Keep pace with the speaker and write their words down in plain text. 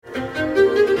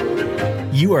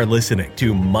You are listening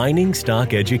to Mining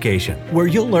Stock Education, where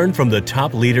you'll learn from the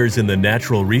top leaders in the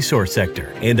natural resource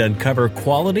sector and uncover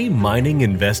quality mining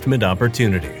investment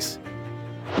opportunities.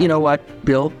 You know what,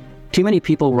 Bill? Too many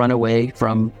people run away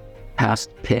from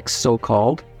past picks,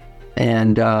 so-called,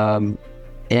 and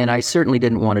I certainly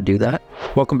didn't want to do that.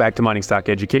 Welcome back to Mining Stock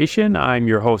Education. I'm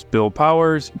your host, Bill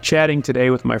Powers, chatting today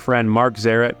with my friend Mark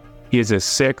Zaret. He is a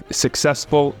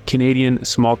successful Canadian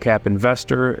small cap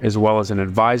investor, as well as an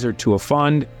advisor to a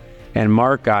fund. And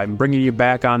Mark, I'm bringing you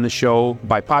back on the show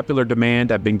by popular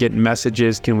demand. I've been getting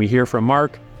messages, can we hear from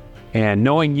Mark? And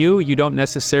knowing you don't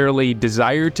necessarily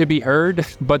desire to be heard,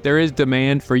 but there is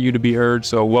demand for you to be heard.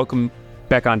 So welcome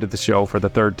back onto the show for the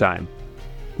third time.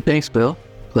 Thanks, Bill.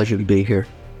 Pleasure to be here.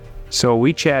 So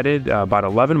we chatted about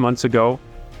 11 months ago,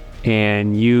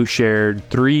 and you shared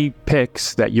 3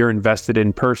 picks that you're invested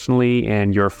in personally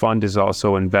and your fund is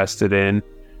also invested in.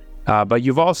 But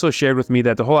you've also shared with me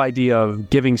that the whole idea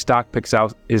of giving stock picks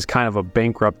out is kind of a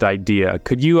bankrupt idea.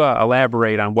 Could you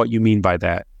elaborate on what you mean by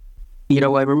that? You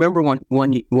know, I remember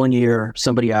one year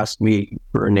somebody asked me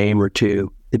for a name or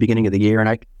two at the beginning of the year, and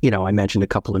I mentioned a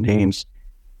couple of names.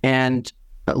 And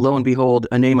lo and behold,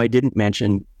 a name I didn't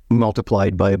mention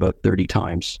multiplied by about 30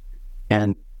 times.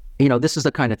 And this is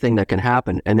the kind of thing that can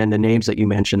happen. And then the names that you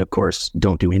mentioned, of course,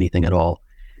 don't do anything at all.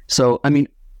 So,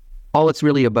 all it's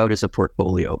really about is a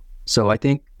portfolio. So I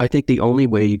think the only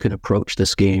way you can approach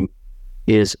this game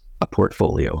is a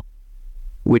portfolio,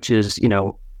 which is,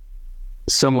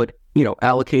 somewhat,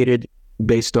 allocated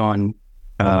based on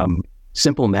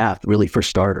simple math, really, for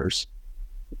starters.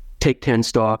 Take 10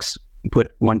 stocks,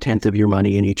 put 1/10 of your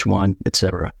money in each one,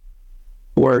 etc.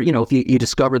 Or, if you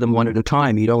discover them one at a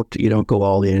time, you don't go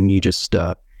all in, you just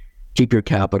keep your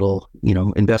capital,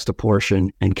 invest a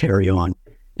portion and carry on.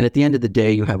 And at the end of the day,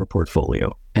 you have a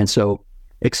portfolio. And so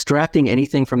extracting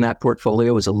anything from that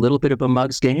portfolio is a little bit of a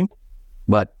mug's game,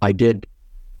 but I did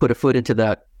put a foot into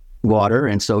that water.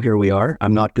 And so here we are.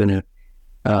 I'm not going to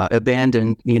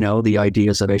abandon, the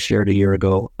ideas that I shared a year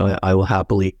ago. I will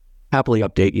happily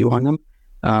update you on them.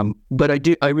 But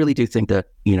I really do think that,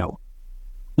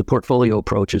 the portfolio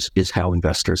approach is how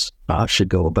investors should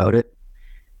go about it.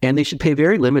 And they should pay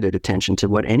very limited attention to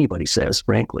what anybody says,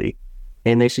 frankly.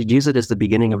 And they should use it as the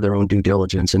beginning of their own due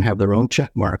diligence and have their own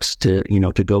check marks to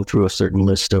go through a certain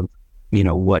list of,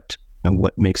 what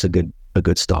makes a good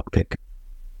stock pick.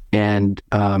 And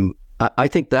I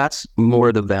think that's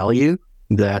more the value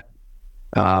that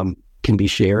can be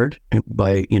shared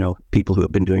by, people who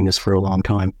have been doing this for a long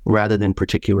time rather than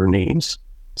particular names.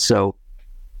 So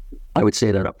I would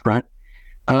say that up front.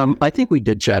 I think we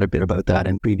did chat a bit about that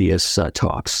in previous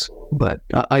talks, but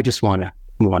I just want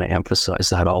to emphasize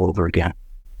that all over again.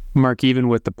 Mark, even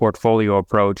with the portfolio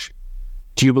approach,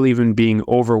 do you believe in being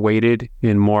overweighted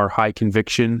in more high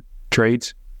conviction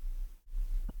trades?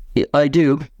 I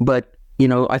do, but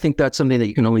I think that's something that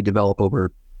you can only develop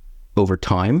over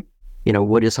time.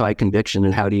 What is high conviction,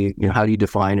 and how do you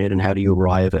define it, and how do you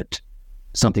arrive at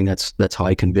something that's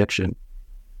high conviction?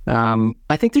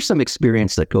 I think there's some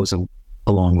experience that goes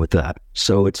along with that.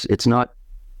 So it's not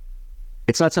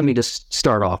something to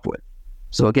start off with.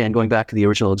 So again, going back to the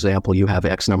original example, you have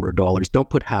X number of dollars. Don't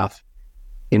put half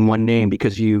in one name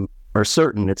because you are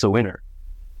certain it's a winner.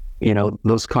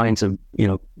 Those kinds of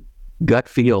gut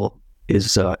feel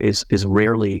is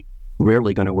rarely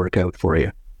going to work out for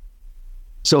you.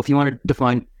 So if you want to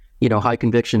define high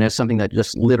conviction as something that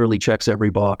just literally checks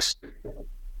every box,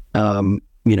 and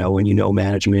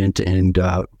management, and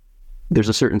there's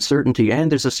a certain certainty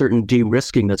and there's a certain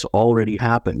de-risking that's already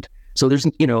happened. So there's,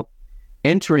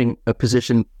 entering a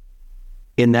position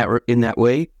in that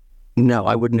way, no,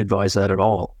 I wouldn't advise that at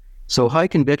all. So high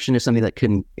conviction is something that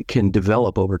can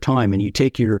develop over time, and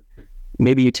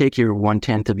maybe you take your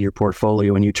 1/10 of your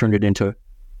portfolio and you turn it into,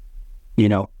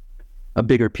 a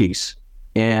bigger piece,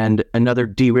 and another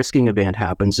de-risking event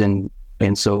happens, and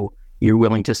so you're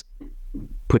willing to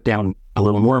put down a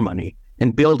little more money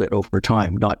and build it over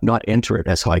time, not enter it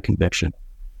as high conviction.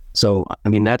 So,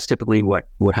 that's typically what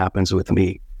happens with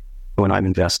me when I'm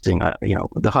investing.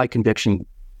 The high conviction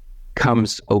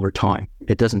comes over time.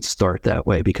 It doesn't start that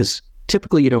way because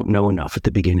typically you don't know enough at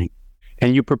the beginning.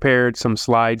 And you prepared some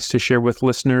slides to share with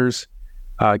listeners.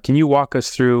 Can you walk us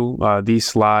through these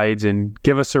slides and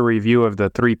give us a review of the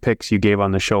 3 picks you gave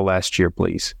on the show last year,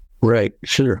 please? Right,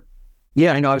 sure.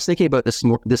 Yeah, I know. I was thinking about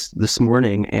this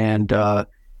morning, and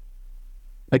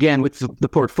again, with the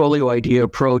portfolio idea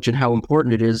approach and how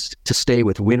important it is to stay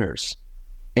with winners.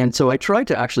 And so I tried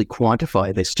to actually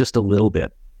quantify this just a little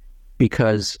bit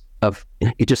because of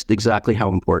just exactly how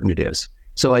important it is.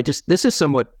 So this is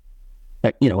somewhat,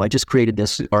 I just created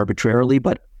this arbitrarily,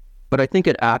 but but I think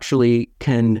it actually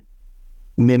can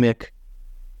mimic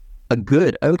a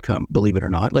good outcome, believe it or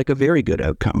not, like a very good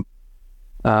outcome.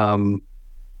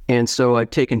 And so I've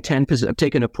taken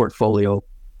a portfolio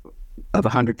of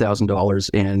 $100,000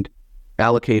 and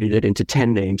allocated it into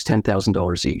 10 names,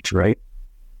 $10,000 each, right?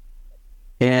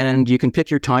 And you can pick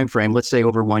your time frame, let's say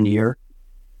over 1 year.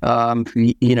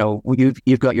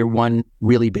 You've got your one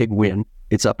really big win.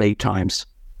 It's up 8 times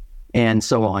and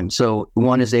so on. So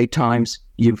 1 is 8 times.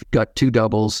 You've got 2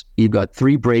 doubles. You've got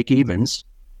 3 break evens,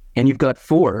 and you've got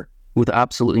 4 with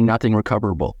absolutely nothing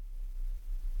recoverable.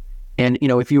 And,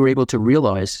 if you were able to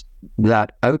realize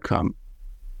that outcome,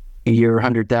 your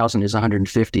 100,000 is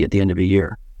 150 at the end of a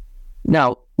year.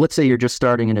 Now, let's say you're just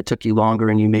starting and it took you longer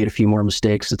and you made a few more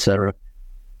mistakes, etc.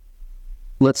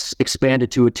 Let's expand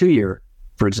it to a 2-year,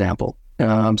 for example.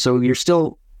 So you're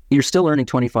still earning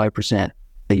 25%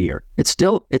 a year. It's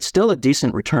still a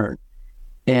decent return.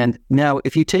 And now,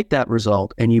 if you take that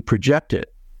result and you project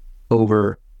it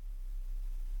over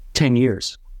 10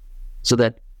 years, so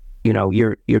that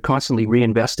you're constantly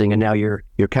reinvesting, and now your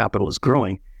capital is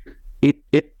growing,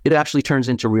 it actually turns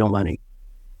into real money.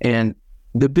 And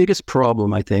the biggest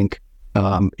problem, I think,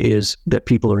 is that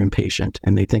people are impatient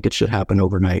and they think it should happen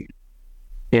overnight.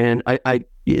 And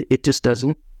it just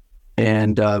doesn't.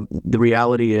 And the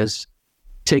reality is,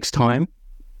 it takes time,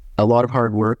 a lot of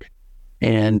hard work,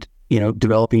 and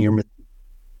developing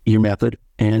your method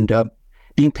and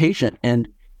being patient. And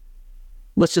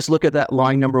let's just look at that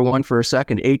line number 1 for a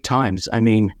second. 8 times. I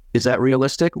mean, is that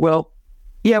realistic? Well,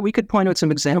 yeah, we could point out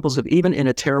some examples of even in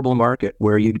a terrible market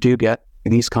where you do get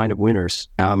these kind of winners.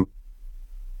 And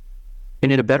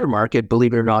in a better market,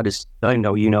 believe it or not, I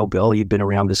know, Bill, you've been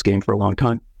around this game for a long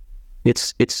time.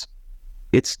 It's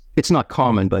not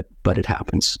common, but it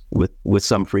happens with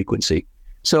some frequency.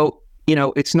 So,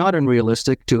 it's not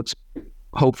unrealistic to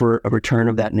hope for a return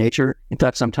of that nature. In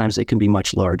fact, sometimes they can be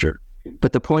much larger.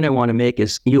 But the point I want to make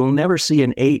is you'll never see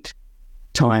an 8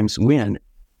 times win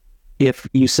if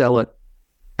you sell it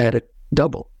at a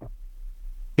double.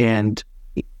 And,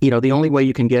 the only way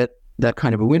you can get that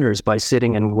kind of a winner is by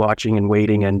sitting and watching and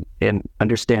waiting and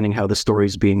understanding how the story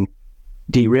is being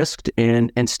de-risked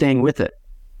and staying with it.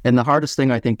 And the hardest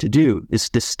thing I think to do is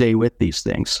to stay with these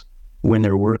things when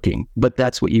they're working. But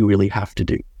that's what you really have to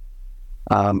do.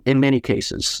 In many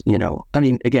cases,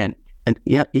 again, and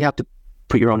you have to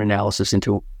put your own analysis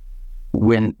into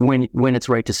when it's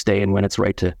right to stay and when it's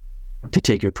right to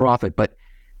take your profit. But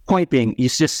point being, you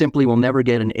just simply will never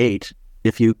get an 8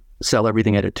 if you sell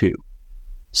everything at a 2.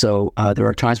 So there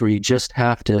are times where you just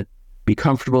have to be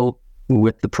comfortable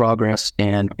with the progress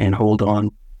and hold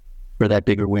on for that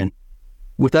bigger win.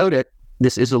 Without it,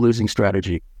 this is a losing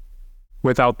strategy.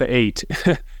 Without the 8.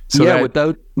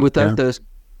 Without the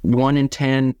 1 in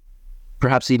 10,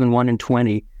 perhaps even 1 in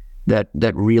 20 that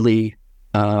really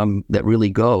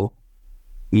go,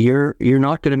 you're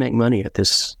not going to make money at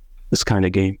this kind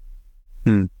of game.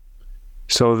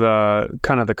 So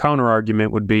the counter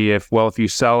argument would be if you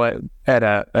sell it at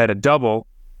a double,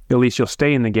 at least you'll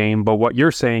stay in the game. But what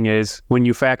you're saying is when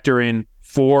you factor in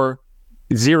 4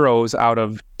 zeros out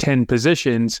of 10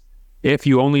 positions, if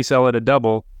you only sell at a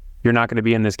double, you're not going to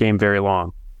be in this game very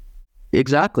long.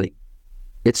 Exactly.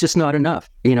 It's just not enough.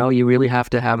 You really have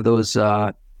to have those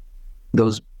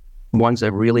ones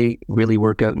that really, really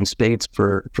work out in spades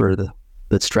for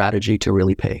the strategy to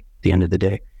really pay at the end of the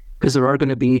day. Because there are going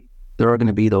to be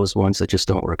those ones that just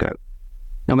don't work out,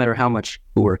 no matter how much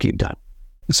work you've done.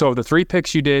 So the 3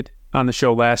 picks you did on the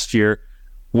show last year,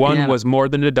 one was more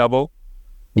than a double.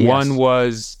 Yes. One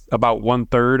was about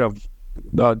 1/3 of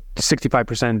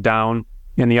 65% down,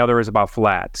 and the other is about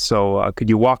flat. So could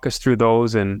you walk us through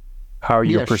those and how are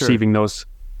you perceiving those?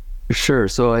 Sure.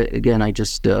 So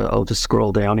I'll just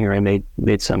scroll down here. I made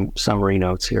some summary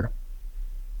notes here.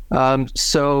 Tenaz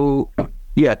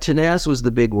was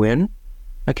the big win.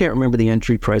 I can't remember the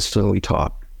entry price when we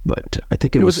talked, but I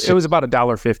think it was about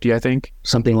 $1.50, I think.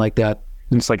 Something like that.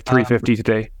 And it's like $3.50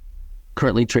 today.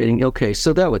 Currently trading. Okay,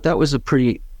 so that was a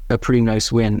pretty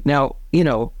nice win. Now,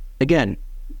 again,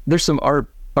 there's some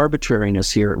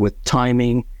arbitrariness here with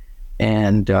timing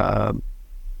and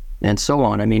so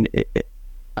on. I mean,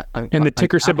 and the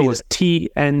ticker symbol is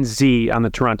TNZ on the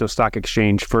Toronto Stock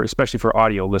Exchange, especially for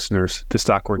audio listeners, the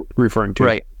stock we're referring to.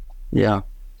 Right. Yeah.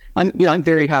 I'm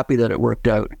very happy that it worked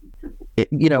out.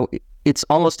 It's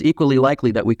almost equally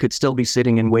likely that we could still be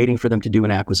sitting and waiting for them to do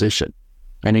an acquisition.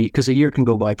 Because a year can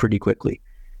go by pretty quickly.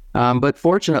 But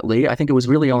fortunately, I think it was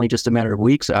really only just a matter of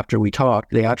weeks after we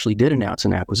talked, they actually did announce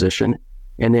an acquisition.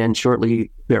 And then 3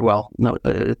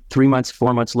 months,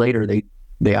 4 months later,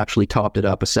 they actually topped it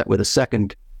up with a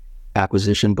second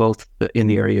acquisition, both in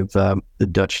the area of the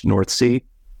Dutch North Sea,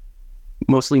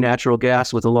 mostly natural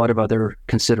gas with a lot of other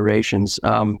considerations.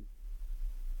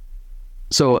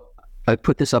 So I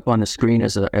put this up on the screen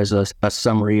as a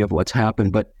summary of what's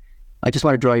happened, but I just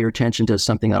want to draw your attention to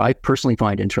something that I personally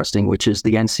find interesting, which is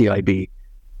the NCIB.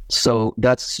 So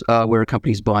that's where a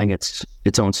company's buying its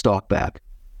own stock back.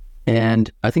 And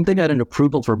I think they got an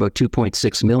approval for about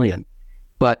 2.6 million.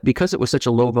 But because it was such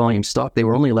a low volume stock, they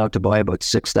were only allowed to buy about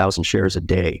 6,000 shares a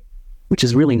day, which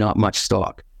is really not much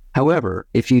stock. However,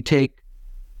 if you take,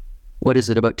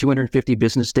 about 250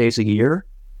 business days a year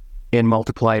and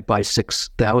multiply it by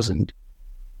 6,000,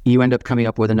 you end up coming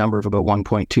up with a number of about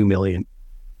 1.2 million,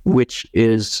 which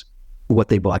is what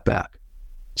they bought back.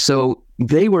 So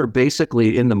they were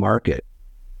basically in the market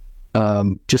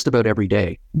just about every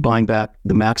day, buying back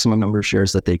the maximum number of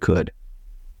shares that they could.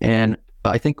 And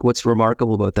I think what's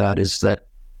remarkable about that is that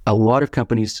a lot of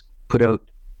companies put out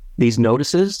these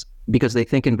notices because they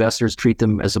think investors treat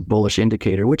them as a bullish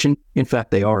indicator, which in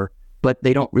fact they are, but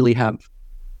they don't really have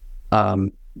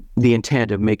the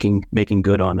intent of making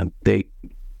good on them.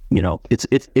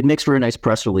 It makes for a nice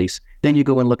press release. Then you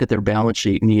go and look at their balance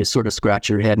sheet and you sort of scratch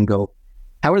your head and go,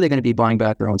 how are they going to be buying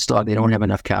back their own stock? They don't have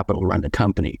enough capital to run the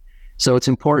company. So it's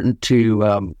important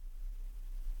to,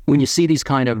 when you see these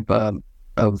kind of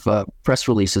press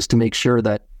releases, to make sure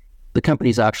that the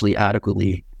company's actually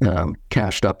adequately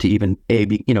cashed up to even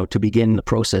to begin the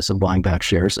process of buying back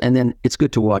shares. And then it's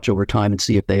good to watch over time and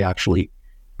see if they actually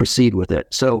proceed with it.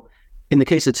 So in the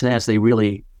case of Tenaz, they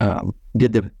really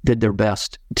did their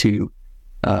best to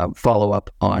follow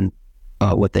up on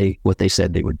what they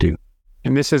said they would do.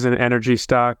 And this is an energy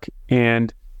stock,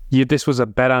 and this was a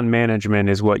bet on management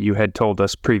is what you had told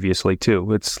us previously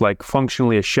too. It's like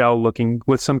functionally a shell looking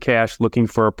with some cash, looking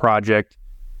for a project,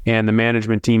 and the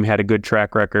management team had a good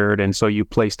track record, and so you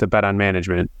placed a bet on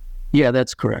management. Yeah,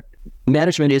 that's correct.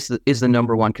 Management is the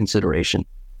number one consideration,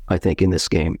 I think, in this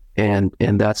game, and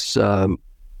that's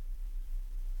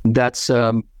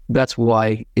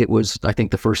why it was, I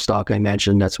think, the first stock I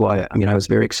mentioned. That's why, I was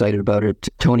very excited about it.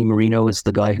 Tony Marino is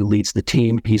the guy who leads the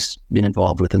team. He's been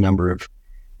involved with a number of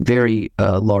very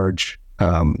large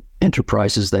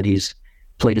enterprises that he's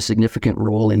played a significant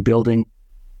role in building.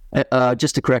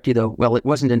 Just to correct you, though, well, it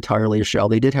wasn't entirely a shell.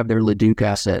 They did have their Leduc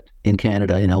asset in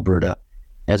Canada, in Alberta,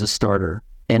 as a starter.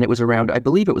 And it was I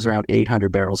believe it was around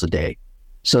 800 barrels a day.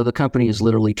 So the company has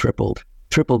literally tripled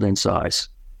in size.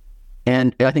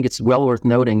 And I think it's well worth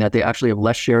noting that they actually have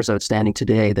less shares outstanding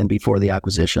today than before the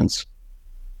acquisitions.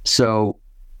 So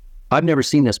I've never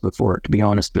seen this before, to be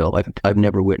honest, Bill. I've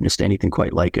never witnessed anything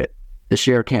quite like it. The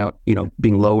share count,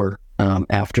 being lower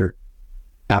after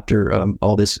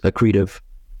all this accretive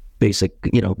basic,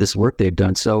 this work they've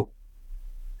done. So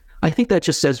I think that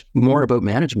just says more about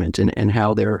management and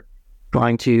how they're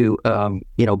trying to,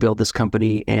 build this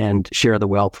company and share the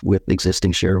wealth with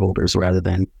existing shareholders rather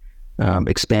than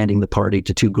expanding the party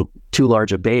to too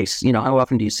large a base. How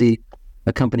often do you see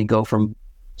a company go from,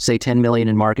 say, 10 million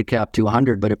in market cap to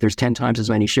 100, but if there's 10 times as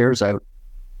many shares out,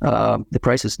 the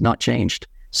price has not changed.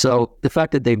 So the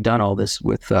fact that they've done all this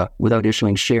without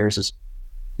issuing shares is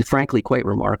frankly quite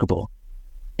remarkable.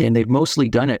 And they've mostly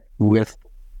done it with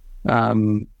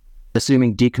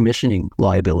assuming decommissioning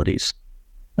liabilities.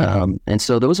 And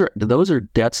so those are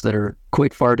debts that are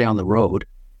quite far down the road.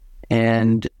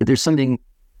 And there's something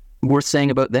worth saying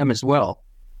about them as well.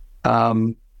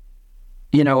 Over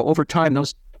time,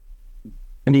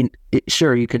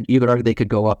 sure, you could argue they could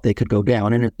go up, they could go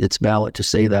down, and it's valid to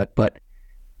say that. But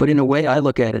in a way, I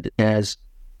look at it as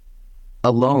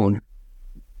a loan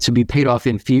to be paid off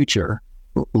in future,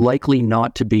 likely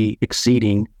not to be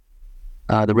exceeding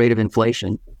the rate of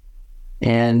inflation,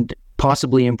 and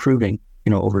possibly improving,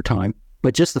 over time.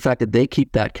 But just the fact that they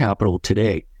keep that capital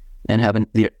today and having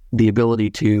the ability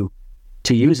to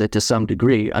use it to some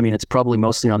degree. It's probably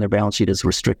mostly on their balance sheet as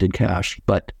restricted cash,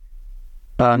 but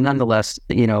nonetheless,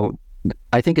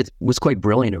 I think it was quite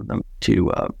brilliant of them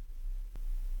to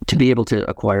be able to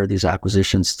acquire these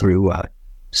acquisitions through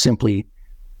simply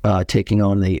taking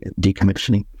on the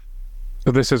decommissioning.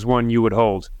 So this is one you would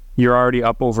hold. You're already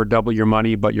up over double your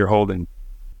money, but you're holding.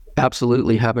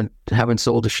 Absolutely, haven't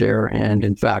sold a share, and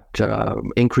in fact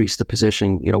increased the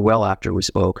position, well after we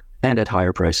spoke, and at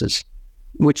higher prices.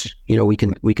 Which we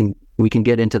can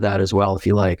get into that as well if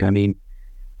you like. I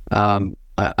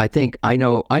think I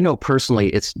know personally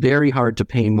it's very hard to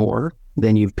pay more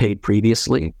than you've paid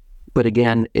previously, but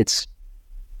again it's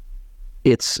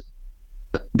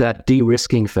that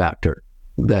de-risking factor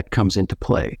that comes into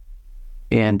play,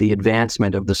 and the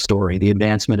advancement of the story, the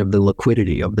advancement of the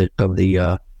liquidity of the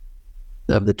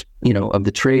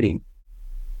trading.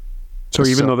 So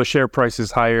even though the share price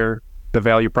is higher, the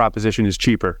value proposition is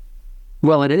cheaper.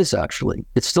 Well, it is actually.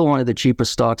 It's still one of the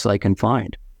cheapest stocks I can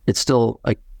find. It's still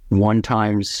like 1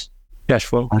 times cash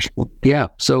flow. Yeah,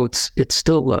 so it's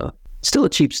still a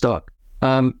cheap stock.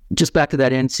 Just back to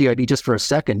that NCIB just for a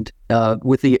second.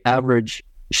 With the average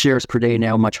shares per day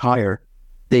now much higher,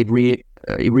 they've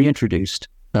reintroduced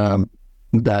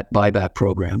that buyback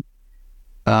program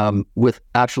with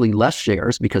actually less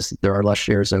shares because there are less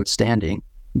shares outstanding.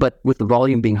 But with the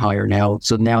volume being higher now,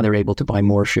 so now they're able to buy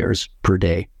more shares per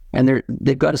day, and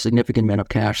they've got a significant amount of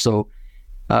cash. So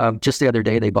just the other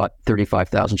day, they bought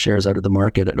 35,000 shares out of the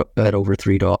market at over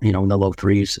 $3, in the low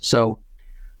threes. So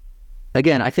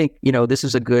again, I think this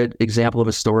is a good example of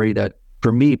a story that,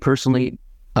 for me personally,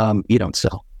 you don't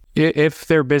sell. If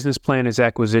their business plan is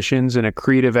acquisitions and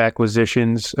accretive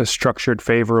acquisitions structured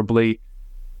favorably,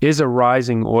 is a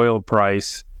rising oil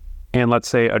price, and let's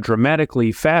say a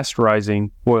dramatically fast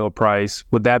rising oil price,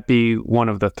 would that be one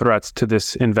of the threats to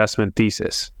this investment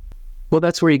thesis? Well,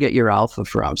 that's where you get your alpha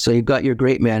from. So you've got your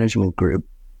great management group,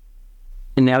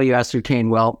 and now you ascertain,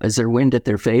 well, is there wind at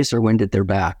their face or wind at their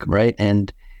back, right?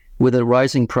 And with a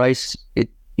rising price,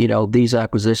 these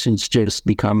acquisitions just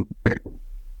become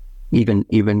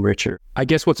even richer. I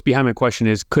guess what's behind my question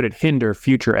is, could it hinder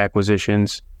future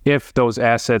acquisitions if those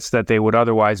assets that they would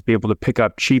otherwise be able to pick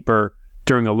up cheaper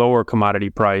during a lower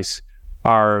commodity price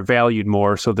are valued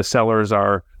more, so the sellers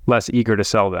are less eager to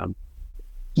sell them?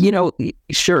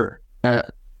 Sure.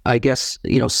 I guess,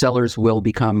 sellers will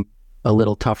become a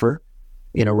little tougher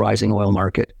in a rising oil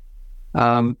market.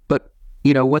 But,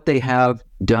 what they have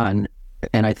done,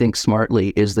 and I think smartly,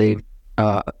 is they've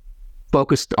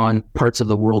focused on parts of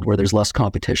the world where there's less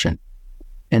competition.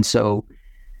 And so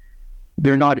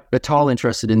they're not at all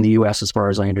interested in the U.S. as far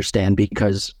as I understand,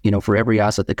 because, for every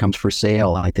asset that comes for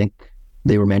sale, I think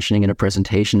they were mentioning in a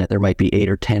presentation that there might be 8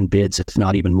 or 10 bids, if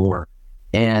not even more.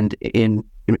 And in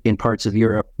parts of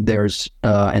Europe,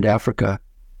 and Africa,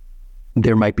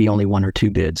 there might be only 1 or 2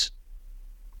 bids.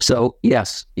 So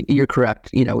yes, you're correct.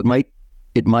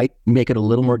 It might make it a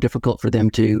little more difficult for them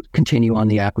to continue on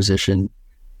the acquisition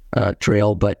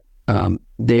trail, but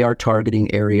they are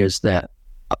targeting areas that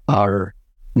are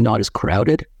not as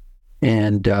crowded,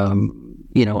 and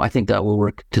I think that will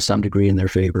work to some degree in their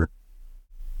favor.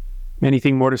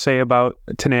 Anything more to say about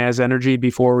Tenaz Energy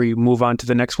before we move on to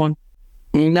the next one?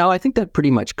 No, I think that pretty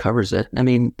much covers it. I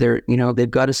mean, they've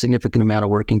got a significant amount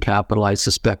of working capital. I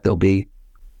suspect there'll be,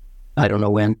 I don't know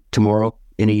when, tomorrow,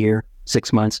 in a year,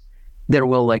 6 months, there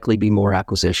will likely be more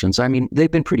acquisitions. I mean,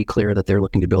 they've been pretty clear that they're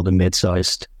looking to build a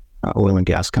mid-sized oil and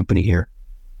gas company here.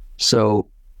 So,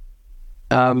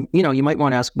 you might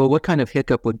want to ask, well, what kind of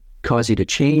hiccup would cause you to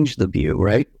change the view,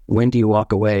 right? When do you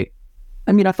walk away?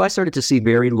 I mean, if I started to see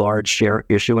very large share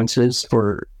issuances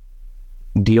for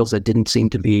deals that didn't seem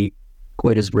to be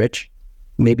quite as rich,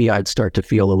 maybe I'd start to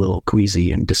feel a little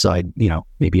queasy and decide,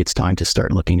 maybe it's time to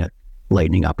start looking at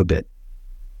lightening up a bit.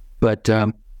 But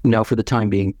no, for the time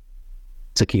being,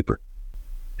 it's a keeper.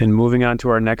 And moving on to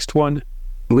our next one.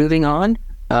 Moving on,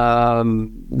 I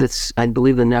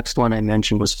believe the next one I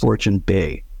mentioned was Fortune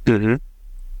Bay. Mm-hmm.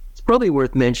 It's probably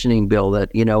worth mentioning, Bill,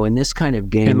 that, in this kind of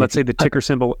game... And let's say the ticker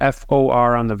symbol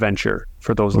FOR on the venture,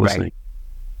 for those listening. Right.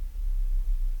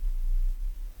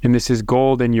 And this is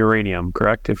gold and uranium,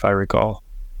 correct, if I recall?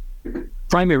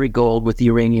 Primary gold with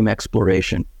uranium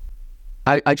exploration.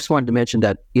 I just wanted to mention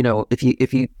that,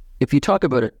 if you talk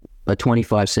about a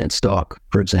 25-cent stock,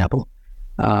 for example,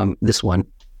 this one,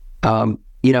 a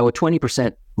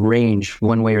 20% range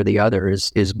one way or the other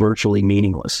is virtually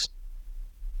meaningless.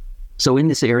 So in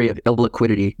this area of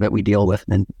illiquidity that we deal with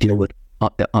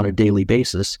on a daily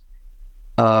basis,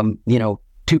 2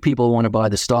 people want to buy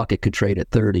the stock, it could trade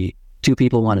at 30. 2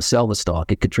 people want to sell the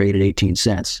stock, it could trade at 18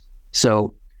 cents.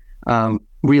 So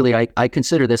really, I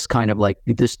consider this kind of like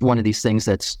this one of these things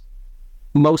that's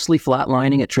mostly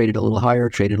flatlining. It traded a little higher,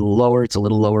 traded a little lower. It's a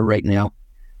little lower right now.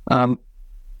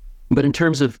 But in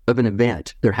terms of an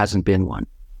event, there hasn't been one.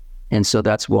 And so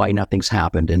that's why nothing's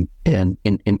happened in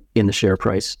the share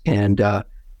price. And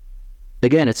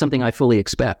again, it's something I fully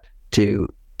expect to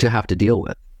have to deal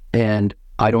with. And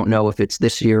I don't know if it's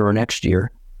this year or next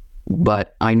year,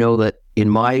 but I know that in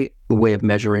my way of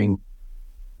measuring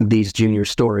these junior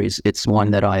stories, it's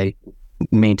one that I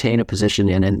maintain a position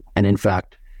in, and in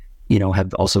fact,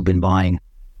 have also been buying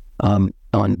on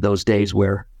those days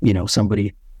where,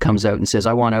 somebody comes out and says,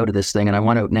 I want out of this thing and I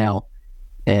want out now.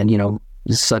 And,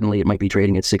 suddenly it might be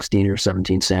trading at 16 or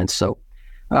 17 cents. So,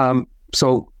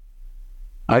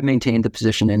 I've maintained the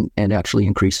position and actually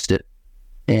increased it.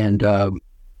 And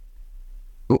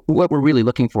what we're really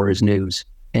looking for is news.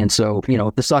 And so,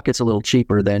 if the stock gets a little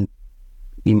cheaper, then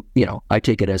I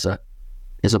take it as a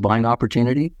buying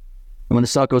opportunity. And when the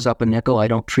stock goes up a nickel, I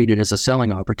don't treat it as a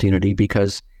selling opportunity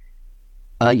because,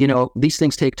 these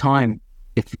things take time.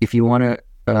 If you want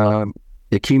to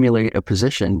accumulate a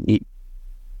position,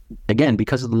 again,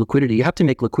 because of the liquidity, you have to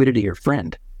make liquidity your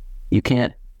friend. You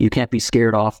can't be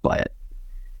scared off by it.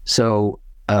 So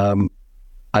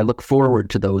I look forward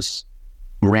to those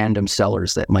random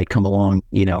sellers that might come along,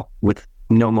 with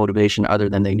no motivation other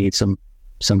than they need some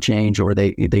change, or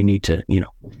they need to,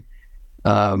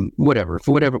 for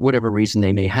whatever reason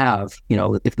they may have.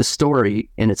 If the story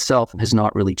in itself has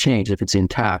not really changed, if it's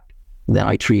intact, then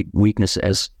I treat weakness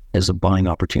as a buying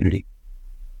opportunity.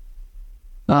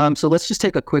 So let's just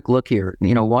take a quick look here.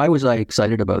 Why was I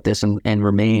excited about this and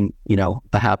remain,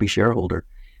 a happy shareholder?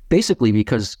 Basically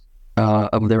because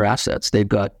of their assets. They've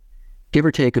got, give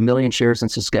or take, 1 million shares in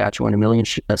Saskatchewan, 1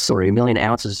 million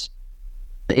ounces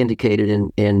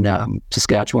indicated in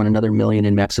Saskatchewan, another 1 million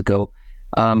in Mexico.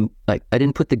 I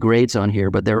didn't put the grades on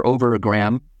here, but they're over a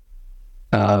gram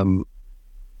per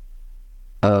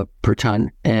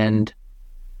ton. And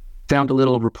found a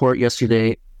little report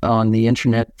yesterday on the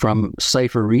internet from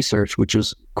Cipher Research, which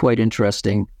was quite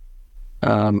interesting.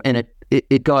 And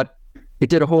it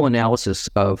did a whole analysis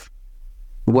of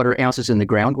what are ounces in the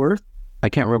ground worth. I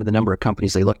can't remember the number of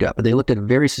companies they looked at, but they looked at a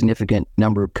very significant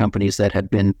number of companies that had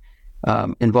been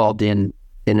involved in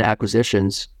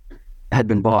acquisitions, had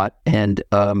been bought, and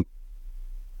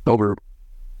over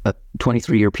a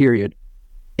 23-year period,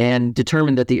 and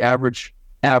determined that the average,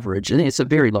 and it's a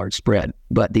very large spread,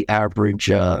 but the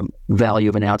average value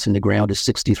of an ounce in the ground is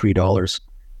 $63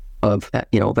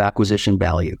 of acquisition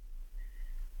value.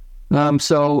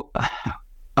 So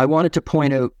I wanted to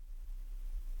point out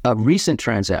a recent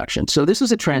transaction. So this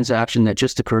is a transaction that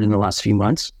just occurred in the last few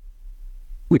months,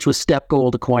 which was Step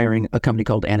Gold acquiring a company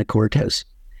called Anacortes.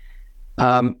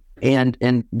 And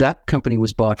that company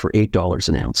was bought for $8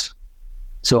 an ounce.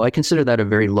 So I consider that a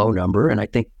very low number, and I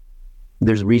think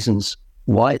there's reasons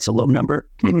why it's a low number.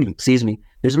 Excuse me.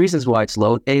 There's reasons why it's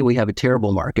low. A, we have a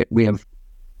terrible market. We have,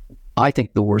 I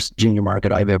think, the worst junior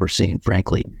market I've ever seen,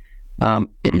 frankly. And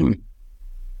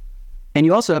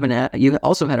you also had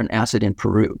an asset in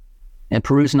Peru, and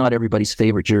Peru's not everybody's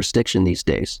favorite jurisdiction these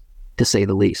days, to say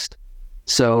the least.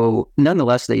 So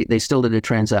nonetheless, they still did a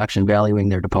transaction valuing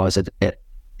their deposit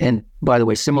and by the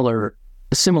way, similar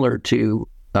to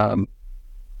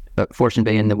Fortune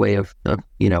Bay in the way of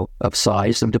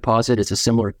size of deposit. It's a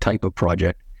similar type of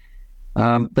project,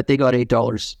 but they got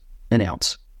 $8 an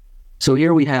ounce. So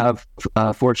here we have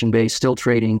Fortune Bay still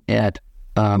trading at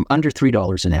under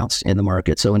 $3 an ounce in the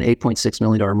market. So an $8.6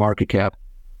 million market cap,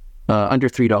 under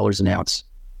 $3 an ounce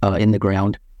in the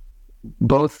ground.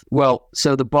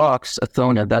 So the box,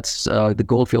 Athona, that's the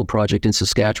Goldfield project in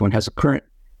Saskatchewan, has a current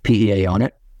PEA on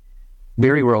it.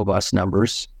 Very robust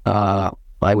numbers. I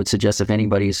would suggest if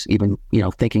anybody's even,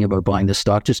 thinking about buying this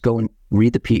stock, just go and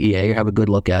read the PEA, have a good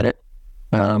look at it.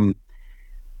 And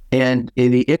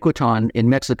the Iquiton in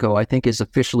Mexico, I think, is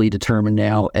officially determined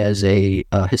now as a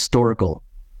historical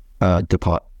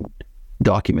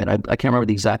document. I can't remember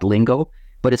the exact lingo,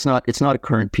 but it's not a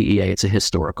current PEA, it's a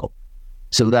historical.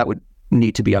 So that would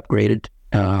need to be upgraded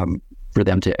for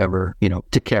them to ever,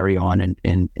 to carry on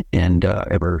and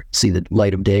ever see the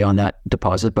light of day on that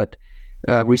deposit. But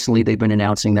recently they've been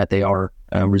announcing that they are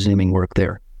resuming work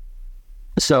there.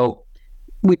 So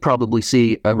we probably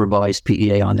see a revised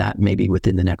PEA on that maybe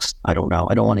within the next, I don't know,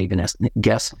 I don't want to even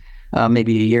guess,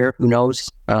 maybe a year, who knows,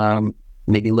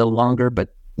 maybe a little longer,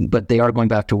 but they are going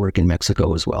back to work in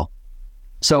Mexico as well.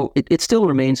 So it still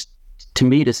remains to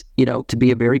me to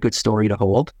be a very good story to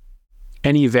hold.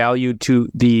 Any value to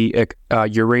the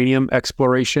uranium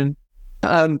exploration?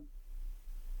 The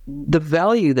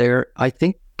value there, I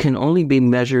think, can only be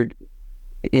measured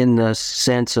in the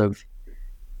sense of,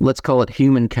 let's call it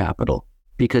human capital,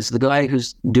 because the guy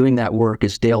who's doing that work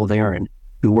is Dale Varon,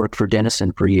 who worked for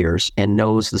Denison for years and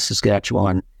knows the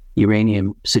Saskatchewan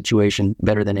uranium situation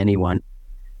better than anyone.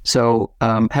 So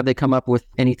have they come up with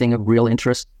anything of real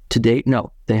interest to date?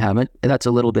 No, they haven't. And that's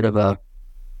a little bit of a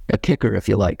kicker, if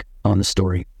you like, on the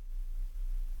story.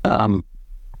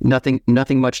 Nothing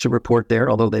much to report there,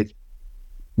 although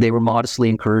they were modestly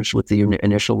encouraged with the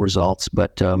initial results.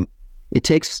 But it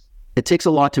takes a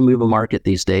lot to move a market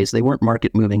these days. They weren't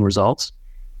market-moving results.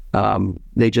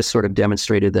 They just sort of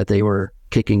demonstrated that they were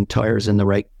kicking tires in the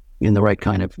right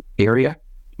kind of area.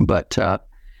 But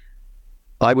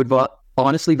I would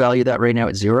honestly value that right now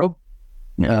at zero,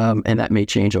 and that may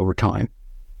change over time.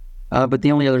 But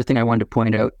the only other thing I wanted to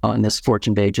point out on this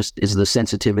Fortune Bay just is the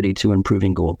sensitivity to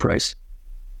improving gold price.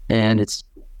 And it's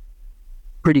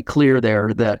pretty clear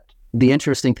there that the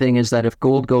interesting thing is that if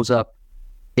gold goes up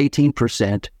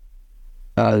 18%,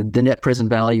 the net present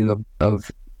value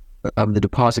of the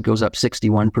deposit goes up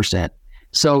 61%.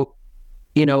 So,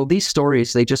 these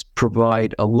stories, they just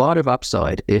provide a lot of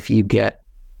upside if you get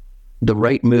the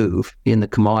right move in the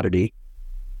commodity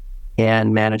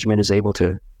and management is able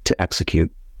to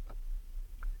execute.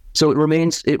 So it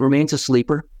remains a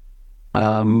sleeper,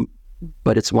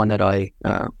 but it's one that I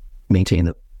maintain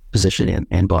the position in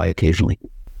and buy occasionally.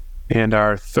 And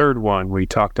our third one we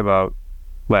talked about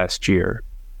last year.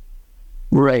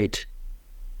 Right.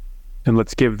 And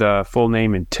let's give the full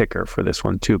name and ticker for this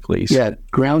one too, please. Yeah,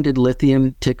 Grounded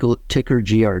Lithium, ticker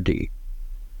GRD.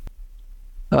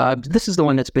 This is the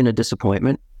one that's been a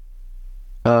disappointment.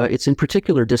 It's in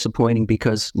particular disappointing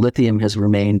because lithium has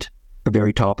remained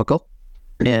very topical,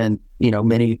 and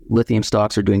many lithium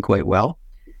stocks are doing quite well.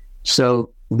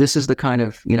 So this is the kind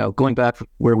of, going back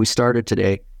where we started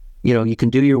today, you can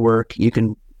do your work, you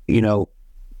can,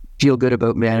 feel good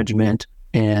about management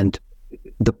and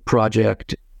the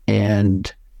project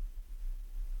and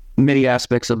many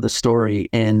aspects of the story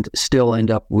and still end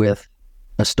up with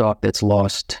a stock that's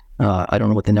lost, I don't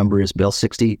know what the number is, Bill,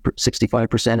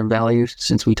 65% of value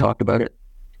since we talked about it.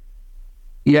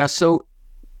 Yeah, so,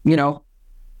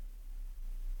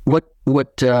 what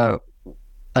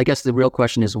I guess the real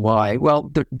question is why?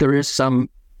 Well, there are some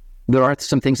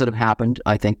things that have happened,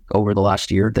 I think, over the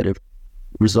last year that have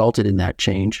resulted in that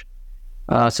change.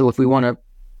 So if we want to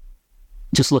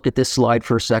just look at this slide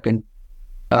for a second,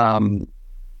 there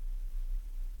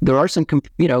are some,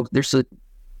 there's a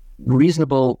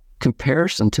reasonable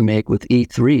comparison to make with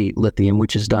E3 lithium,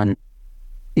 which has done,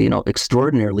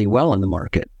 extraordinarily well in the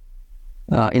market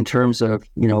in terms of,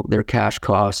 their cash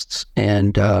costs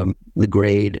and the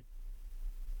grade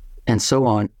and so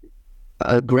on.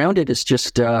 Grounded is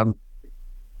just,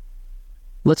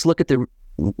 let's look at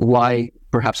why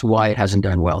it hasn't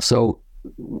done well. So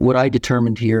what I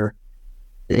determined here,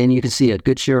 and you can see it,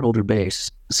 good shareholder base.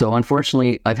 So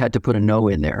unfortunately, I've had to put a no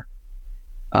in there.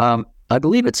 I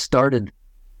believe it started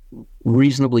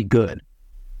reasonably good,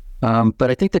 but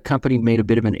I think the company made a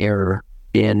bit of an error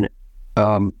in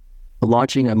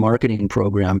launching a marketing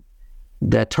program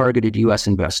that targeted U.S.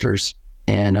 investors.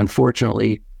 And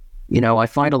unfortunately, I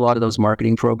find a lot of those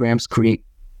marketing programs create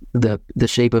the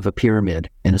shape of a pyramid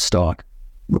in a stock,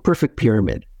 a perfect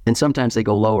pyramid. And sometimes they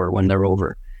go lower when they're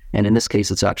over. And in this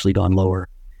case, it's actually gone lower.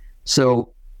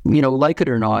 So, like it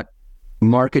or not,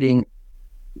 marketing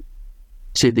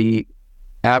to the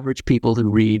average people who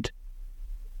read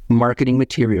marketing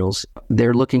materials,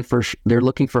 they're looking for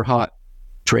hot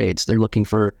trades. They're looking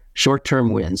for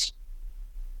short-term wins.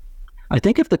 I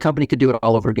think if the company could do it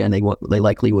all over again, they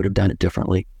likely would have done it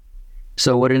differently.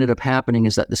 So what ended up happening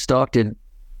is that the stock did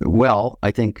well,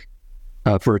 I think,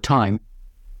 for a time,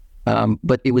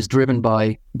 but it was driven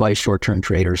by short-term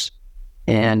traders.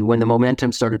 And when the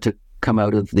momentum started to come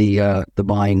out of the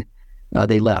buying,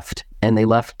 they left, and they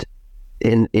left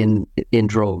in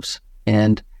droves.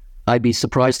 And I'd be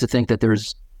surprised to think that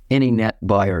there's any net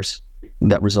buyers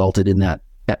that resulted in that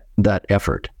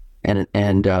effort. And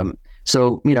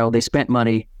so they spent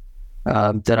money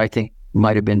that I think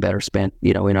might have been better spent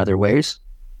in other ways.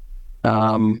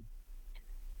 The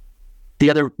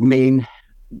other main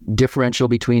differential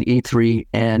between E3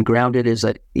 and Grounded is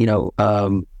that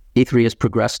E3 has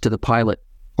progressed to the pilot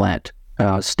plant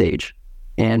stage,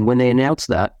 and when they announced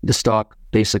that, the stock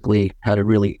basically had a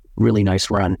really, really nice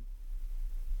run.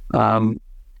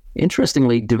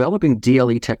 Interestingly, developing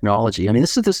DLE technology, I mean,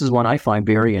 this is one I find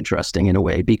very interesting in a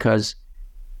way, because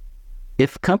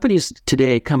if companies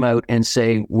today come out and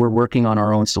say, we're working on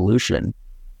our own solution,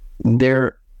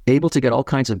 they're able to get all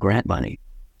kinds of grant money.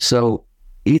 So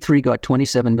E3 got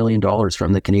 $27 million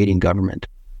from the Canadian government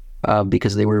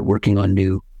because they were working on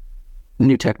new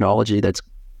technology that's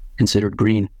considered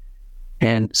green.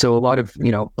 And so a lot of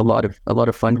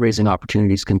fundraising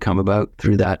opportunities can come about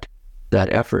through that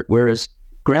effort. Whereas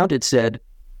Grounded said,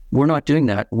 we're not doing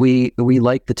that. We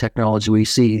like the technology we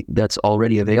see that's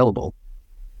already available.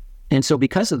 And so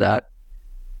because of that,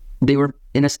 they were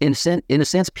in a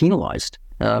sense penalized.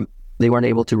 They weren't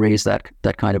able to raise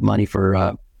that kind of money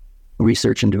for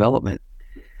research and development.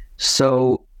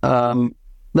 So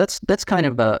that's kind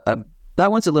of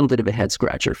that one's a little bit of a head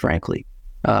scratcher, frankly.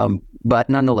 But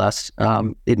nonetheless,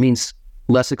 it means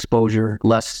less exposure,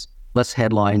 less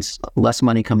headlines, less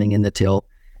money coming in the till,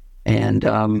 and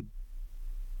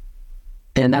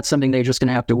that's something they're just going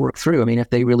to have to work through. I mean, if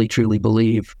they really truly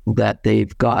believe that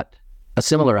they've got a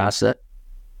similar asset,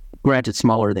 granted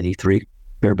smaller than E3,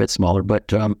 fair bit smaller,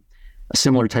 but a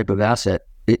similar type of asset,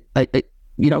 the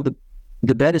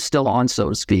bet is still on, so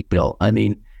to speak, Bill. I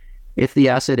mean, if the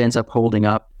asset ends up holding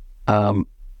up,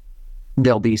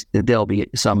 there'll be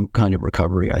some kind of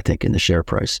recovery, I think, in the share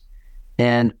price.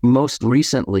 And most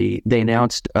recently, they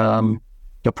announced a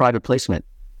private placement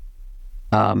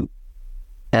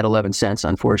at 11 cents.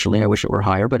 Unfortunately, I wish it were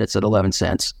higher, but it's at 11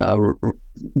 cents,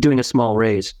 doing a small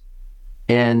raise.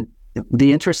 And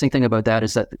the interesting thing about that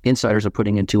is that insiders are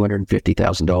putting in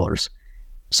 $250,000.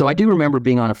 So I do remember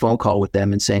being on a phone call with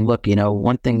them and saying, look,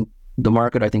 one thing the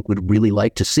market I think would really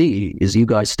like to see is you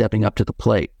guys stepping up to the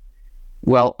plate.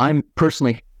 Well, I'm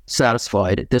personally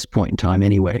satisfied at this point in time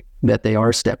anyway, that they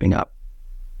are stepping up.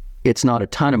 It's not a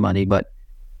ton of money, but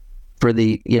for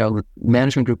the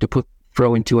management group to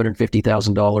throw in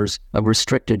 $250,000 of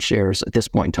restricted shares at this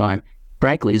point in time,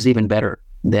 frankly, is even better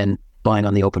than buying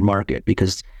on the open market,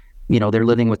 because they're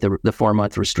living with the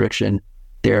 4-month restriction.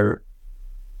 They're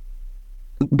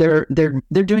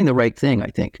doing the right thing. I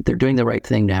think they're doing the right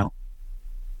thing now.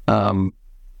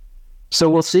 So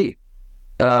we'll see.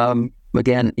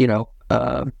 Again,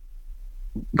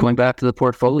 going back to the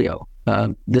portfolio,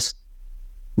 this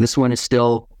one is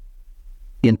still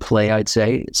in play. I'd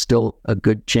say it's still a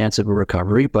good chance of a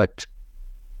recovery, but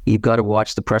you've got to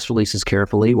watch the press releases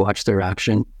carefully, watch their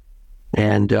action,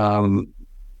 and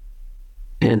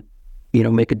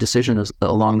make a decision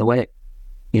along the way.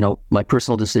 My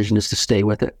personal decision is to stay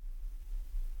with it.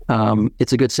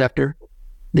 It's a good sector.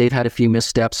 They've had a few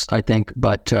missteps, I think,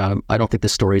 but I don't think the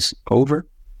story's over.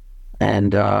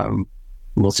 And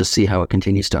we'll just see how it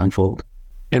continues to unfold.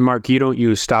 And Mark, you don't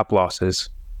use stop losses.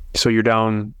 So you're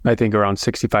down, I think, around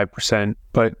 65%,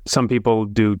 but some people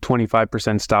do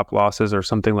 25% stop losses or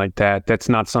something like that. That's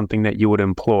not something that you would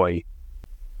employ.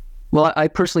 Well, I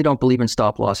personally don't believe in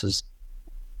stop losses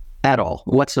at all,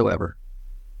 whatsoever,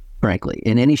 frankly,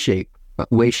 in any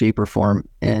way, shape, or form.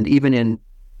 And even in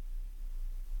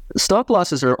stop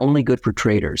losses are only good for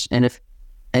traders. And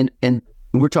and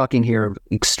we're talking here of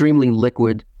extremely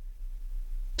liquid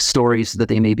stories that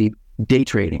they may be day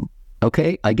trading.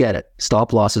 Okay, I get it.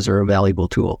 Stop losses are a valuable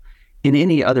tool. In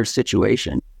any other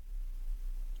situation,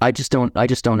 I just don't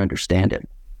understand it.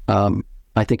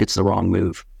 I think it's the wrong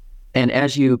move. And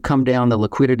as you come down the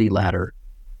liquidity ladder,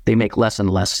 they make less and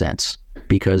less sense,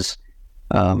 because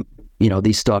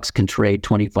these stocks can trade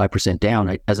 25%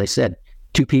 down. As I said,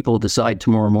 two people decide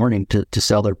tomorrow morning to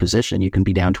sell their position, you can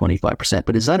be down 25%.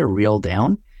 But is that a real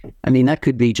down? I mean, that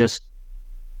could be just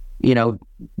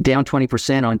down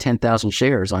 20% on 10,000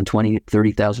 shares, on 20,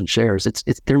 30,000 shares.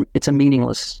 It's a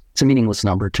meaningless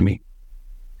number to me.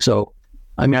 So,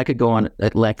 I mean, I could go on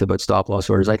at length about stop loss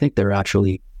orders. I think they're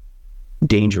actually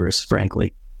dangerous,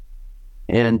 frankly.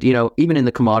 And, even in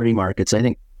the commodity markets, I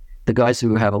think the guys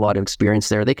who have a lot of experience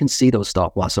there, they can see those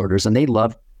stop loss orders, and they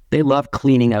love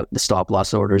cleaning out the stop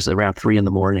loss orders around 3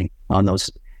 a.m. on those,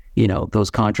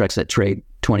 those contracts that trade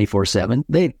 24/7.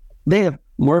 They have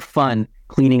more fun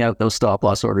cleaning out those stop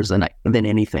loss orders than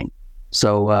anything.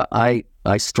 So I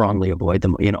strongly avoid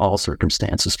them in all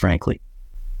circumstances, frankly.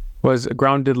 Was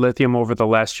grounded lithium over the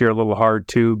last year a little hard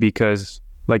too, because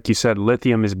like you said,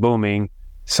 lithium is booming.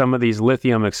 Some of these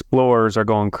lithium explorers are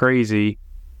going crazy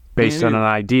based on an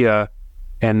idea,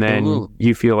 and then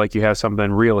you feel like you have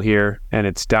something real here and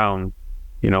it's down,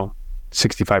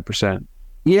 65%.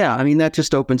 Yeah, I mean, that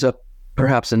just opens up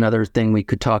perhaps another thing we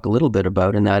could talk a little bit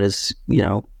about, and that is,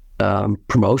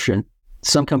 promotion.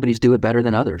 Some companies do it better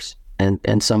than others,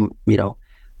 and some,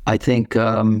 I think,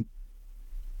 and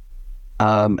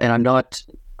I'm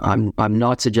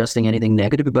not suggesting anything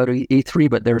negative about E3,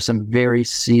 but there are some very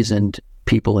seasoned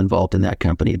people involved in that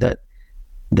company that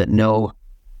know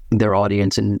their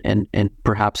audience and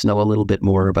perhaps know a little bit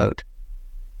more about,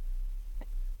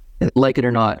 like it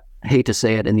or not, hate to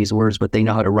say it in these words, but they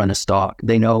know how to run a stock.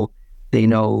 They know the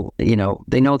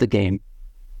game.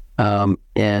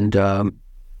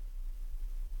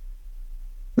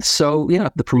 So yeah,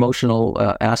 the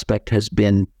promotional aspect has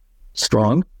been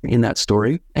strong in that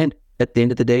story. And at the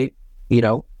end of the day,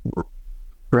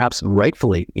 perhaps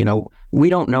rightfully, we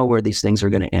don't know where these things are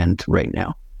going to end right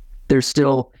now. There's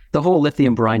still the whole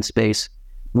lithium brine space.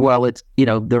 While it's,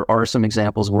 there are some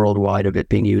examples worldwide of it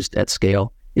being used at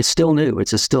scale, it's still new.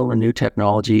 It's still a new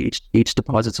technology. Each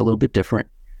deposit's a little bit different.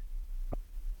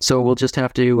 So we'll just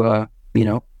have to,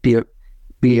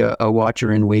 be a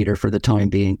watcher and waiter for the time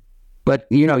being. But,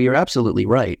 you're absolutely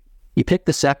right. You pick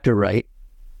the sector right.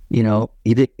 You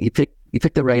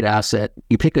pick the right asset.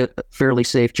 You pick a fairly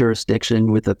safe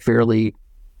jurisdiction with a fairly,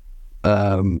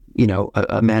 a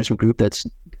management group that's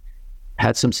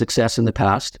had some success in the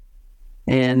past,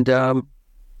 and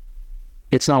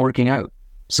it's not working out.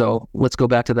 So let's go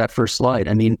back to that first slide.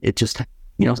 I mean, it just,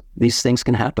 these things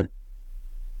can happen.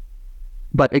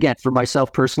 But again, for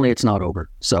myself personally, it's not over.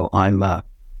 So I'm not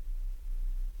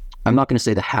going to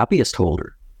say the happiest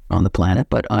holder on the planet,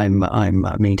 but I'm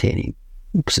maintaining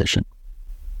the position.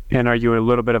 And are you a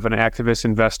little bit of an activist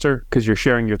investor? Because you're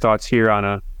sharing your thoughts here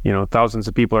on thousands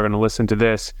of people are going to listen to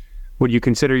this. Would you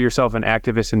consider yourself an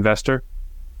activist investor?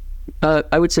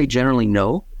 I would say generally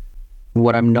no.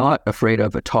 What I'm not afraid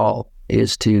of at all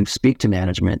is to speak to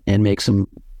management and make some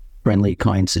friendly,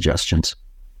 kind suggestions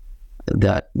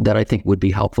that I think would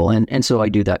be helpful. And so I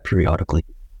do that periodically.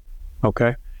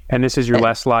 Okay. And this is your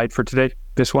last slide for today,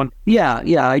 this one? Yeah.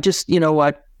 I just, you know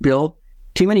what, Bill,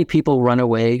 too many people run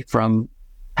away from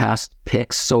past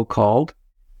picks, so-called.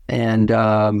 And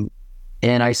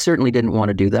I certainly didn't want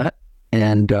to do that.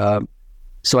 And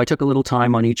so I took a little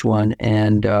time on each one,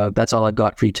 and that's all I've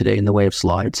got for you today in the way of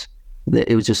slides.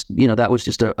 It was just, that was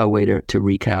just a way to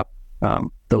recap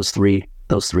those three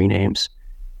names.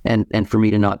 And for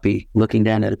me to not be looking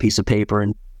down at a piece of paper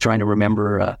and trying to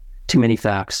remember too many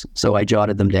facts. So I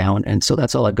jotted them down. And so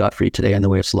that's all I've got for you today in the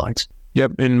way of slides.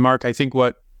 Yep. And Mark, I think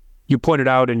what you pointed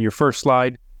out in your first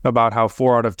slide about how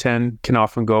 4 out of 10 can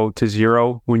often go to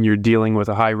 0 when you're dealing with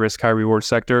a high risk, high reward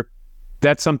sector,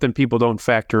 that's something people don't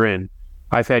factor in.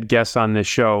 I've had guests on this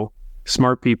show,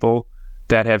 smart people,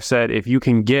 that have said, if you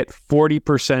can get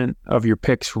 40% of your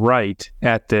picks right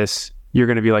at this, you're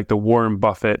going to be like the Warren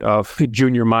Buffett of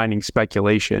junior mining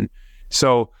speculation.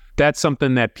 So that's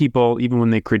something that people, even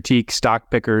when they critique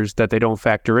stock pickers, that they don't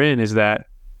factor in, is that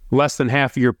less than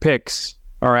half of your picks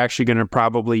are actually going to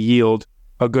probably yield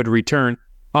a good return,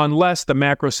 unless the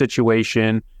macro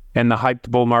situation and the hyped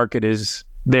bull market is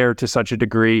there to such a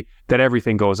degree that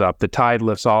everything goes up. The tide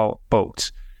lifts all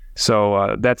boats.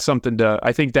 So that's something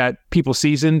I think that people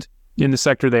seasoned in the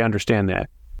sector, they understand that.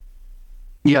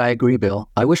 Yeah, I agree, Bill.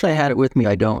 I wish I had it with me.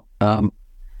 I don't.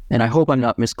 And I hope I'm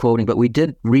not misquoting, but we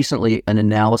did recently an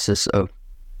analysis of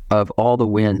all the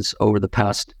wins over the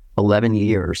past 11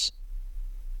 years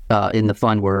in the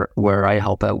fund where I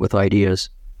help out with ideas.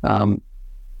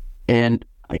 And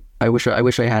I wish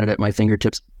I had it at my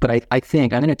fingertips, but I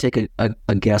think I'm going to take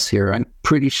a guess here. I'm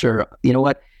pretty sure. You know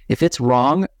what? If it's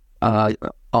wrong,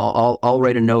 I'll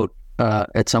write a note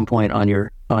at some point on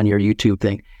your YouTube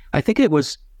thing. I think it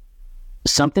was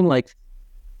something like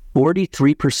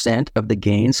 43% of the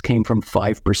gains came from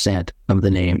 5% of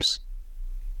the names.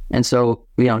 And so,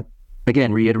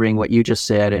 again, reiterating what you just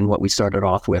said and what we started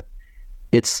off with,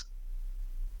 it's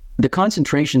the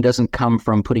concentration doesn't come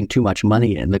from putting too much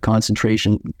money in. The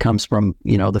concentration comes from,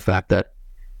 the fact that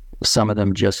some of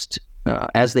them just,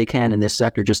 as they can in this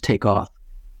sector, just take off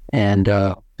and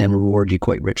reward you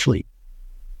quite richly.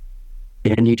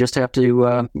 And you just have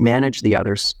to manage the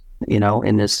others,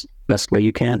 in this best way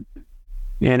you can.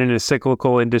 And in a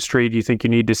cyclical industry, do you think you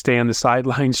need to stay on the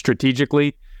sidelines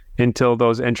strategically until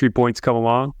those entry points come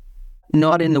along?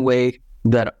 Not in the way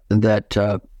that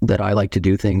I like to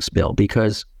do things, Bill,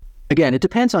 because again, it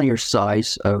depends on your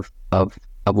size of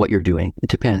what you're doing. It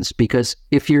depends, because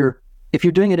if you're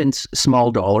doing it in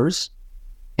small dollars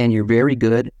and you're very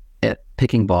good at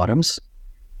picking bottoms,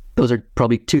 those are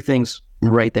probably two things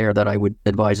right there that I would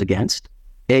advise against.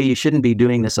 A, you shouldn't be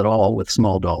doing this at all with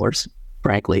small dollars,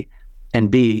 frankly. And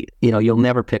B, you'll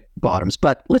never pick bottoms.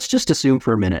 But let's just assume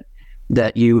for a minute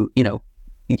that you're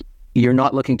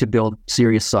not looking to build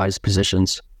serious size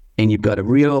positions and you've got a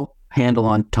real handle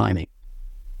on timing.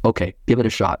 Okay, give it a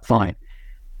shot, fine.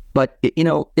 But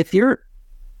if you're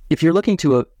looking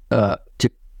to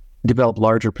develop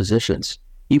larger positions,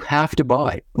 you have to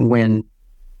buy when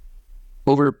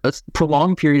over a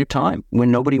prolonged period of time when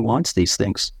nobody wants these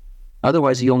things.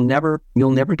 Otherwise, you'll never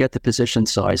get the position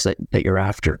size that you're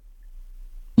after.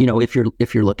 If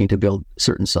you're looking to build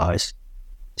certain size.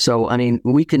 So I mean,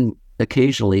 we can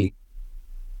occasionally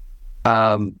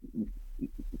own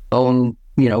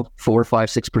 4, 5,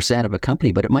 6% of a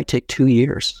company, but it might take 2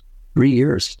 years, 3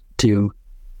 years to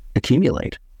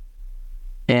accumulate.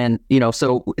 And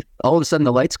so if all of a sudden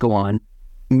the lights go on,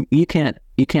 you can't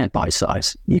buy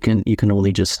size. You can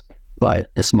only just buy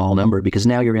a small number, because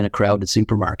now you're in a crowded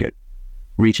supermarket,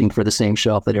 reaching for the same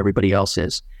shelf that everybody else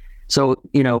is. So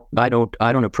I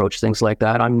don't approach things like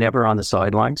that. I'm never on the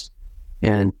sidelines,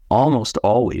 and almost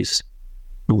always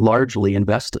largely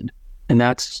invested. And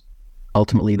that's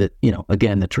ultimately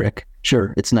again, the trick.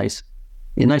 Sure, it's nice.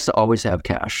 It's nice to always have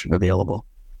cash available.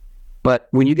 But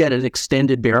when you get an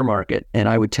extended bear market, and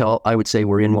I would say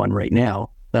we're in one right now,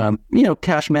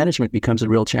 cash management becomes a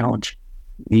real challenge.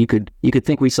 You could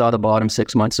think we saw the bottom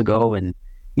 6 months ago, and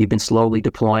you've been slowly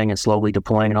deploying, and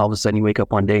all of a sudden you wake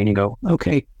up one day and you go,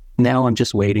 okay, now I'm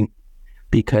just waiting,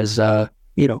 because the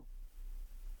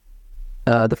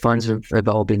funds have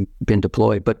all been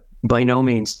deployed. But by no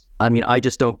means. I mean, I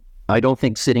don't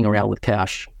think sitting around with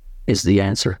cash is the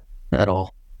answer at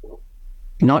all.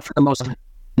 Not for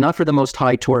the most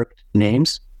high torque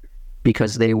names,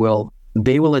 because they will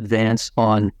advance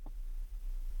on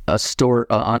a store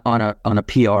on a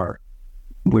PR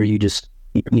where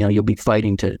you'll be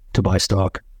fighting to buy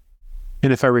stock.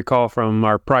 And if I recall from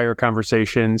our prior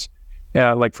conversations,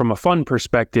 like from a fund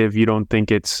perspective, you don't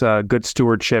think it's good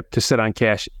stewardship to sit on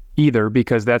cash either,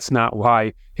 because that's not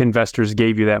why investors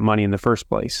gave you that money in the first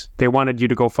place. They wanted you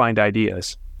to go find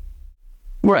ideas.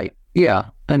 Right. Yeah.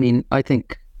 I mean, I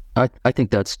think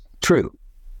that's true.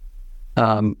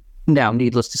 Now,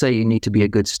 needless to say, you need to be a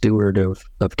good steward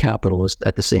of capital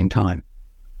at the same time.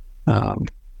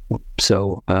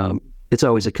 So it's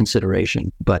always a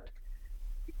consideration, but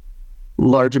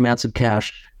large amounts of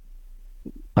cash,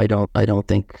 I don't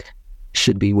think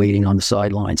should be waiting on the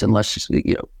sidelines, unless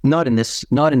not in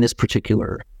this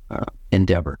particular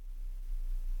endeavor.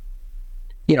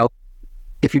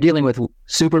 If you're dealing with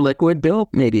super liquid, Bill,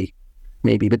 maybe,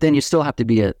 but then you still have to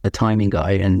be a timing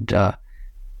guy, and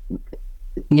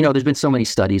there's been so many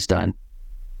studies done,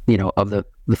 of the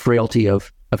frailty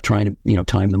of trying to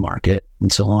time the market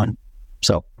and so on.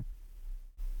 So,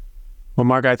 well,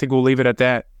 Mark, I think we'll leave it at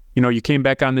that. You came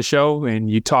back on the show and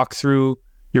you talked through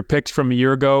your picks from a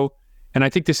year ago. And I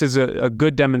think this is a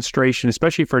good demonstration,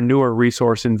 especially for newer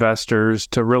resource investors,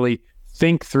 to really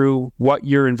think through what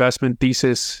your investment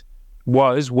thesis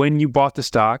was when you bought the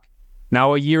stock.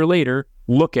 Now, a year later,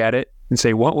 look at it and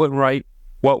say, what went right?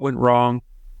 What went wrong?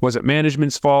 Was it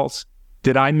management's faults?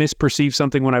 Did I misperceive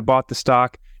something when I bought the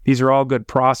stock? These are all good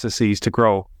processes to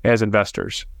grow as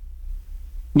investors.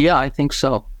 Yeah, I think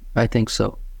so.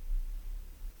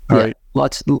 All right.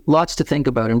 Lots to think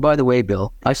about. And by the way,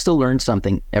 Bill, I still learn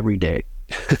something every day.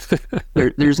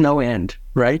 There's no end,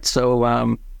 right?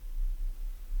 So,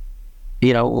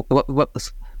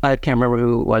 what I can't remember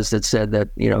who it was that said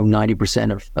that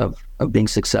 90% of being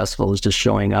successful is just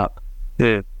showing up.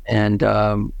 Yeah. And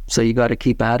so you got to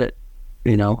keep at it,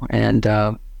 And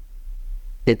there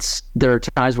are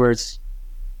times where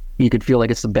you could feel like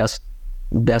it's the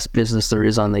best business there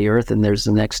is on the earth, and there's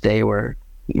the next day where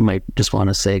you might just want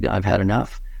to say, I've had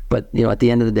enough. But, at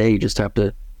the end of the day, you just have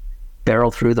to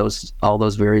barrel through all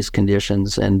those various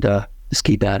conditions and just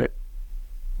keep at it.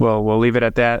 Well, we'll leave it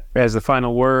at that as the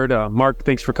final word. Mark,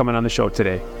 thanks for coming on the show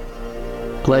today.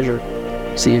 Pleasure.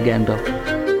 See you again, Bill.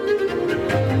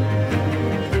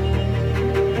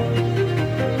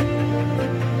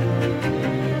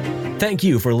 Thank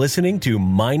you for listening to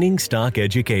Mining Stock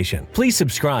Education. Please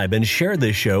subscribe and share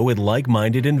this show with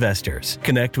like-minded investors.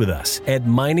 Connect with us at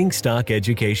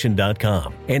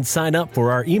miningstockeducation.com and sign up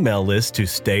for our email list to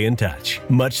stay in touch.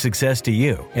 Much success to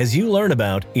you as you learn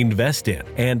about, invest in,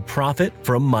 and profit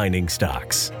from mining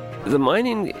stocks. The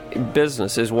mining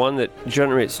business is one that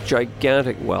generates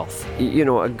gigantic wealth.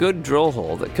 A good drill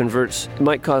hole that converts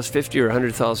might cost $50,000 or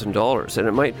 $100,000, and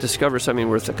it might discover something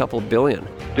worth a couple billion.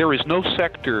 There is no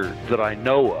sector that I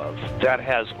know of that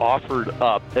has offered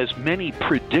up as many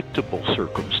predictable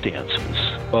circumstances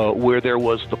where there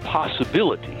was the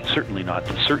possibility, certainly not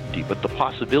the certainty, but the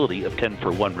possibility of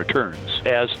 10-for-1 returns,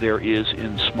 as there is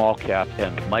in small cap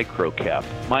and micro cap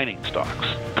mining stocks.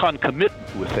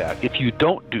 Concomitant with that, if you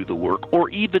don't do the work, or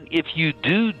even if you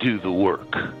do the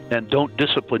work and don't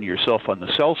discipline yourself on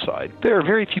the sell side, there are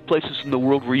very few places in the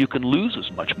world where you can lose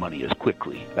as much money as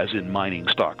quickly as in mining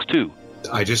stocks too.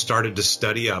 I just started to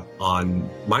study up on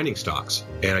mining stocks,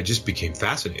 and I just became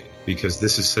fascinated because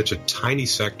this is such a tiny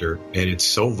sector and it's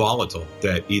so volatile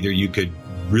that either you could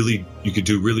do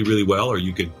really, really well, or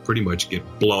you could pretty much get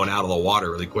blown out of the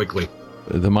water really quickly.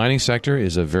 The mining sector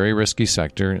is a very risky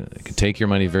sector. It can take your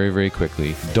money very, very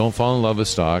quickly. Don't fall in love with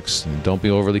stocks, and don't be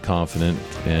overly confident,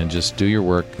 and just do your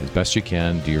work as best you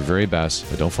can. Do your very best,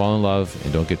 but don't fall in love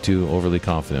and don't get too overly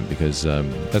confident, because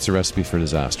that's a recipe for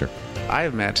disaster. I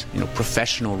have met,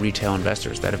 professional retail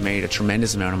investors that have made a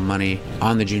tremendous amount of money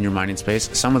on the junior mining space.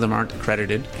 Some of them aren't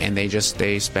accredited, and they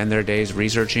spend their days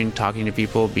researching, talking to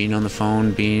people, being on the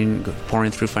phone,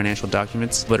 pouring through financial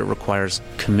documents, but it requires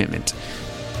commitment.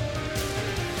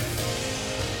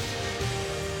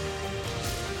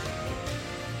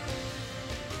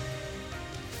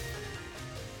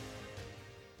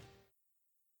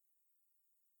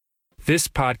 This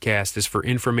podcast is for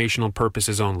informational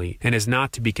purposes only and is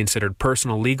not to be considered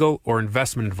personal legal or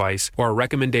investment advice or a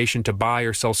recommendation to buy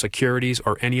or sell securities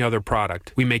or any other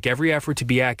product. We make every effort to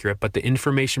be accurate, but the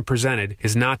information presented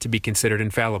is not to be considered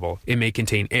infallible. It may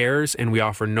contain errors, and we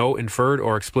offer no inferred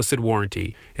or explicit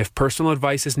warranty. If personal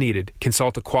advice is needed,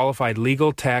 consult a qualified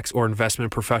legal, tax, or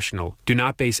investment professional. Do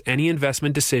not base any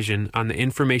investment decision on the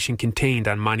information contained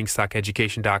on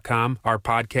miningstockeducation.com, our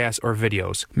podcasts, or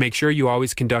videos. Make sure you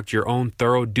always conduct your own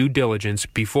thorough due diligence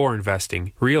before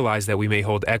investing. Realize that we may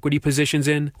hold equity positions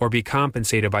in or be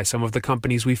compensated by some of the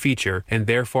companies we feature and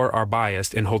therefore are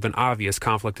biased and hold an obvious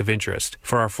conflict of interest.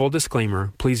 For our full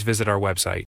disclaimer, please visit our website.